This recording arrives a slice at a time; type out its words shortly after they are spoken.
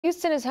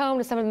Houston is home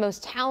to some of the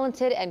most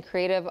talented and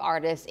creative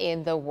artists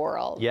in the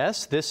world.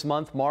 Yes, this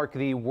month marked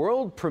the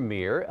world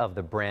premiere of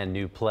the brand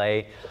new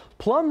play,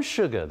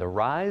 Plumshuga, The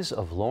Rise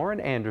of Lauren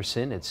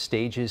Anderson at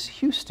Stages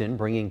Houston,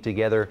 bringing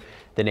together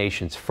the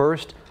nation's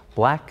first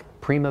Black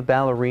prima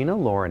ballerina,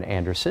 Lauren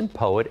Anderson,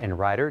 poet and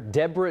writer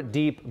Deborah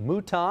Deep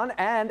Mouton,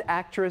 and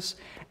actress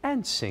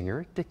and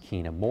singer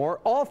Dakina Moore.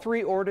 All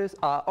three artists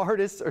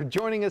are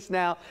joining us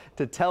now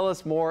to tell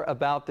us more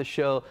about the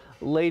show.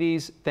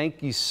 Ladies,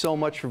 thank you so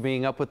much for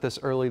being up with us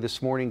early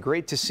this morning.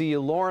 Great to see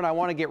you. Lauren, I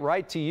want to get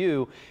right to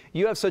you.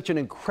 You have such an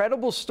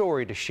incredible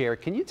story to share.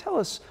 Can you tell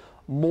us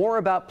more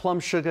about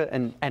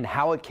Plumshuga and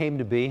how it came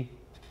to be?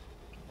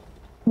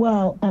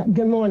 Well,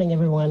 good morning,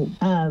 everyone.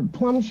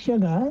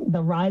 Plumshuga,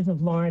 The Rise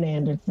of Lauren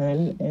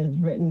Anderson, is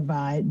written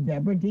by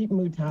Deborah Deep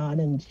Mouton,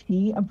 and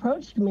she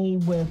approached me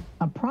with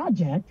a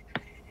project,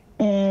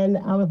 and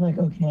I was like,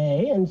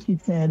 okay. And she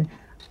said,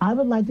 I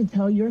would like to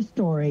tell your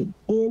story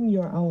in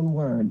your own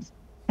words.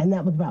 And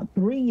that was about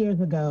 3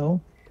 years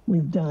ago.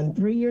 We've done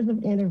 3 years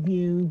of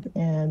interviews,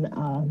 and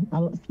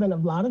I spent a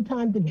lot of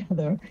time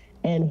together,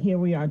 and here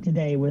we are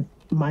today with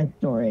my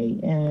story.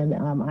 And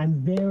I'm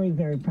very,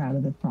 very proud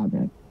of this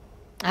project.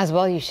 As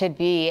well you should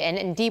be.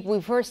 And Deep, we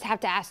first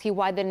have to ask you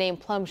why the name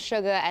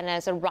Plumshuga, and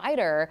as a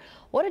writer,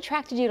 what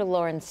attracted you to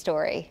Lauren's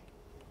story?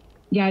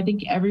 Yeah, I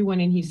think everyone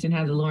in Houston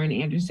has a Lauren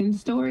Anderson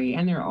story,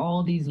 and there are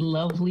all these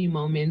lovely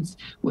moments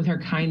with her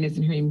kindness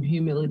and her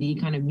humility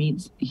kind of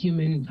meets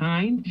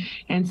humankind.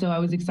 And so I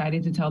was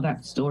excited to tell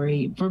that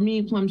story. For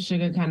me,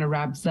 Plumshuga kind of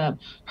wraps up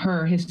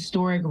her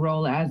historic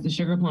role as the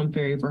Sugar Plum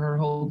Fairy for her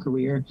whole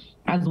career,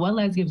 as well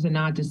as gives a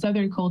nod to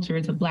Southern culture,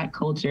 to Black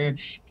culture,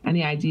 and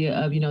the idea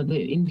of, you know,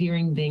 the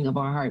endearing thing of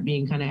our heart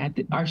being kind of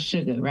at our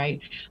sugar,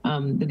 right?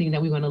 The thing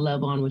that we want to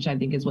love on, which I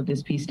think is what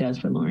this piece does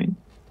for Lauren.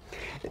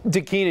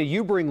 Dakina,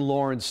 you bring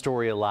Lauren's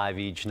story alive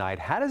each night.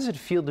 How does it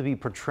feel to be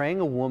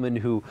portraying a woman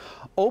who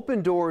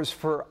opened doors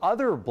for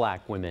other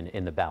Black women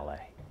in the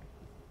ballet?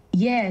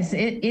 Yes,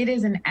 it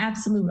is an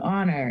absolute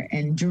honor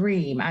and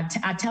dream. I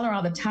tell her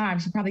all the time.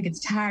 She probably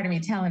gets tired of me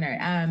telling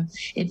her.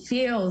 It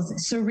feels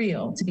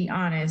surreal, to be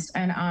honest.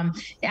 And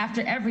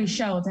after every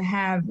show, to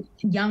have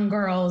young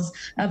girls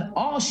of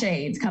all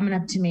shades coming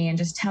up to me and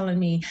just telling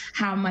me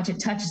how much it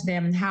touches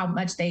them and how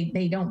much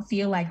they don't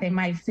feel like they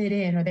might fit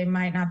in or they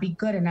might not be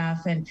good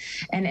enough. And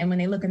when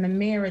they look in the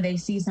mirror, they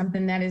see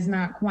something that is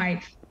not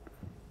quite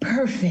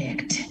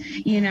perfect,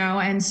 you know.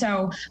 And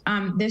so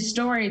this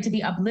story, to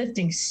be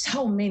uplifting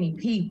so many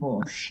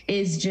people,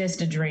 is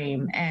just a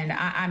dream. And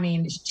I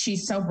mean,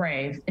 she's so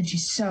brave and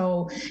she's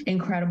so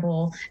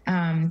incredible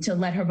to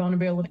let her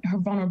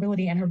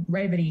vulnerability and her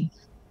bravery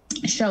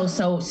show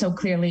so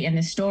clearly in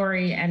the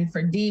story. And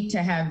for Deep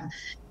to have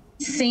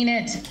seen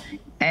it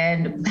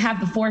and have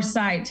the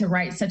foresight to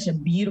write such a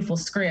beautiful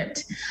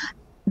script.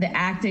 The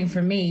acting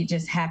for me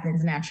just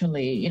happens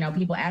naturally. You know,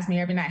 people ask me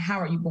every night, how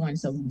are you going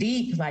so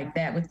deep like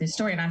that with this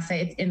story? And I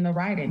say, it's in the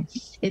writing.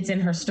 It's in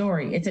her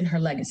story. It's in her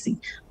legacy.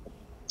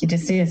 It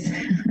just is.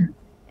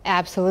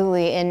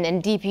 Absolutely.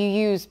 And Deep, you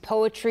use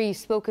poetry,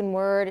 spoken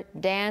word,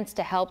 dance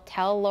to help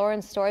tell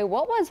Lauren's story.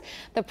 What was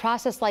the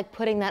process like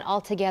putting that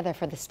all together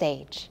for the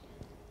stage?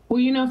 Well,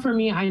 you know, for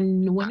me, I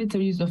wanted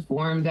to use a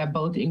form that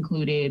both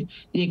included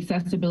the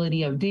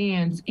accessibility of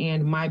dance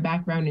and my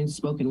background in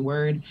spoken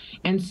word.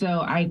 And so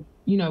I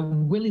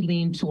really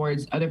leaned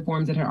towards other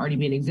forms that had already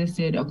been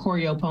existed. A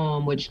choreo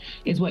poem, which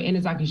is what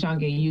Inazaki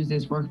Shange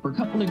uses for a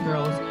couple of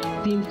girls,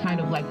 seemed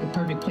kind of like the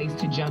perfect place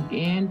to jump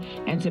in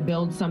and to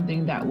build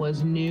something that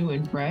was new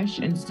and fresh.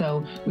 And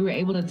so we were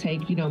able to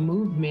take,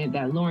 movement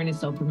that Lauren is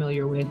so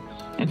familiar with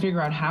and figure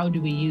out how do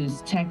we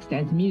use text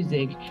as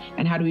music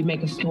and how do we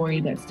make a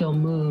story that still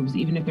moves,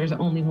 even if there's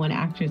only one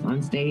actress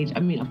on stage. I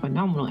mean, a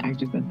phenomenal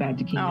actress, that's bad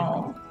to keep.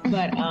 Oh.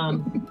 But,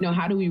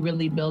 how do we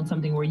really build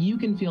something where you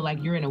can feel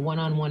like you're in a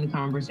one-on-one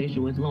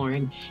conversation with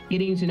Lauren,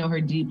 getting to know her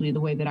deeply the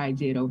way that I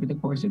did over the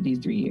course of these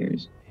 3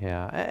 years.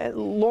 Yeah.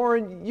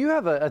 Lauren, you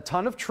have a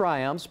ton of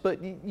triumphs,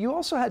 but you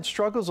also had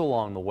struggles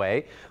along the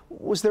way.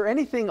 Was there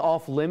anything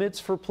off limits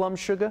for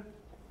Plumshuga?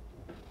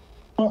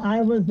 Well,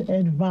 I was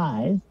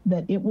advised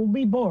that it will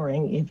be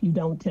boring if you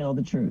don't tell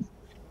the truth.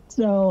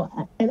 So,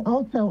 and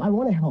also I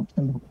want to help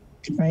somebody,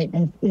 right?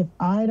 If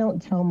I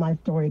don't tell my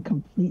story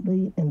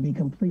completely and be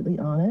completely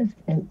honest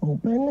and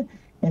open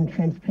and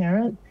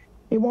transparent,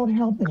 it won't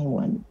help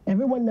anyone.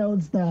 Everyone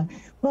knows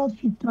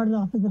she started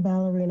off as a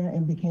ballerina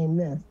and became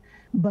this.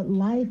 But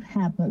life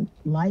happens.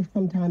 Life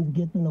sometimes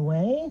gets in the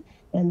way,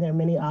 and there are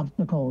many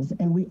obstacles.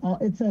 And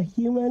it's a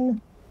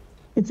human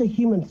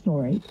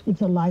story.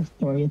 It's a life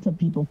story. It's a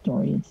people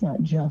story. It's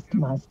not just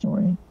my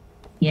story.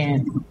 Yeah.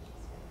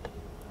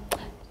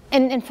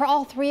 And for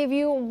all three of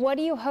you, what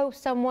do you hope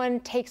someone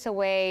takes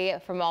away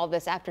from all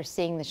this after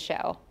seeing the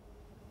show?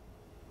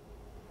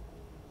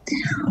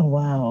 Oh,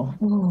 wow.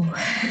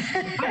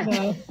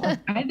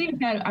 I think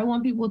that I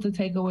want people to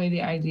take away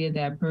the idea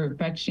that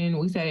perfection,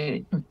 we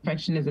said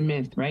perfection is a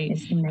myth, right?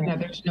 And that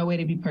there's no way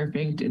to be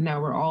perfect, and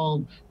that we're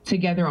all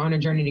together on a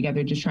journey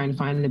together, just trying to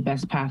find the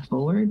best path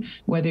forward.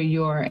 Whether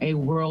you're a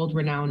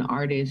world-renowned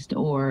artist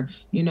or,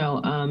 you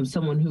know,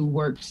 someone who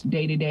works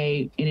day to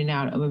day in and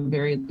out of a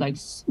very, like,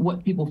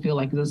 what people feel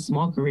like is a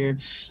small career,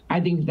 I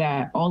think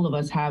that all of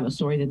us have a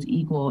story that's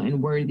equal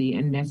and worthy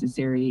and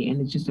necessary,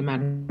 and it's just a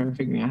matter of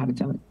figuring out how to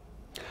tell it.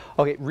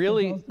 Okay,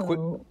 really quick.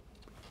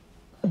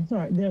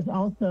 Sorry, there's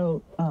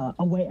also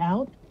a way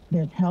out,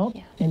 there's help,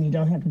 and you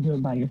don't have to do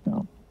it by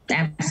yourself.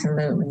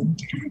 Absolutely.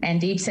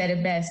 And Deep said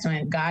it best,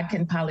 when God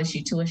can polish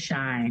you to a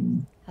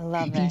shine. I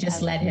love it. If you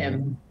just let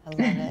him. I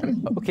love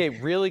it. Okay,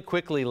 really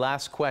quickly,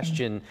 last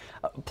question.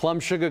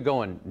 Plumshuga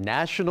going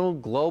national,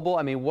 global?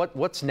 I mean,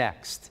 what's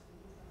next?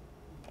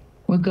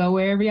 We'll go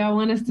wherever y'all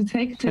want us to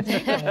take it.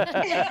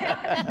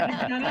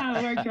 That's not how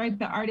it works, right?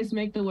 The artists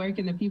make the work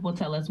and the people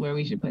tell us where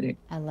we should put it.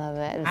 I love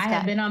it. I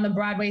have been on the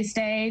Broadway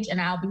stage, and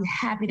I'll be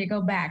happy to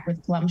go back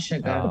with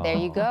Plumshuga. Oh. There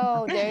you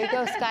go. There you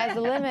go. Sky's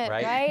the limit,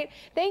 right?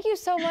 Thank you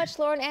so much,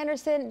 Lauren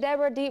Anderson,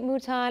 Deborah Deep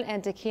Mouton,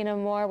 and Takina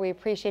Moore. We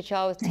appreciate you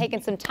all taking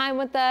some time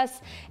with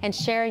us and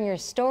sharing your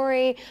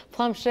story.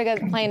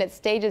 Plumshuga is playing at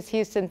Stages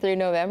Houston through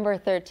November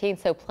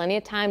 13th, so plenty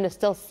of time to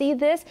still see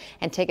this,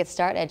 and tickets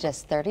start at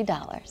just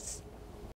 $30.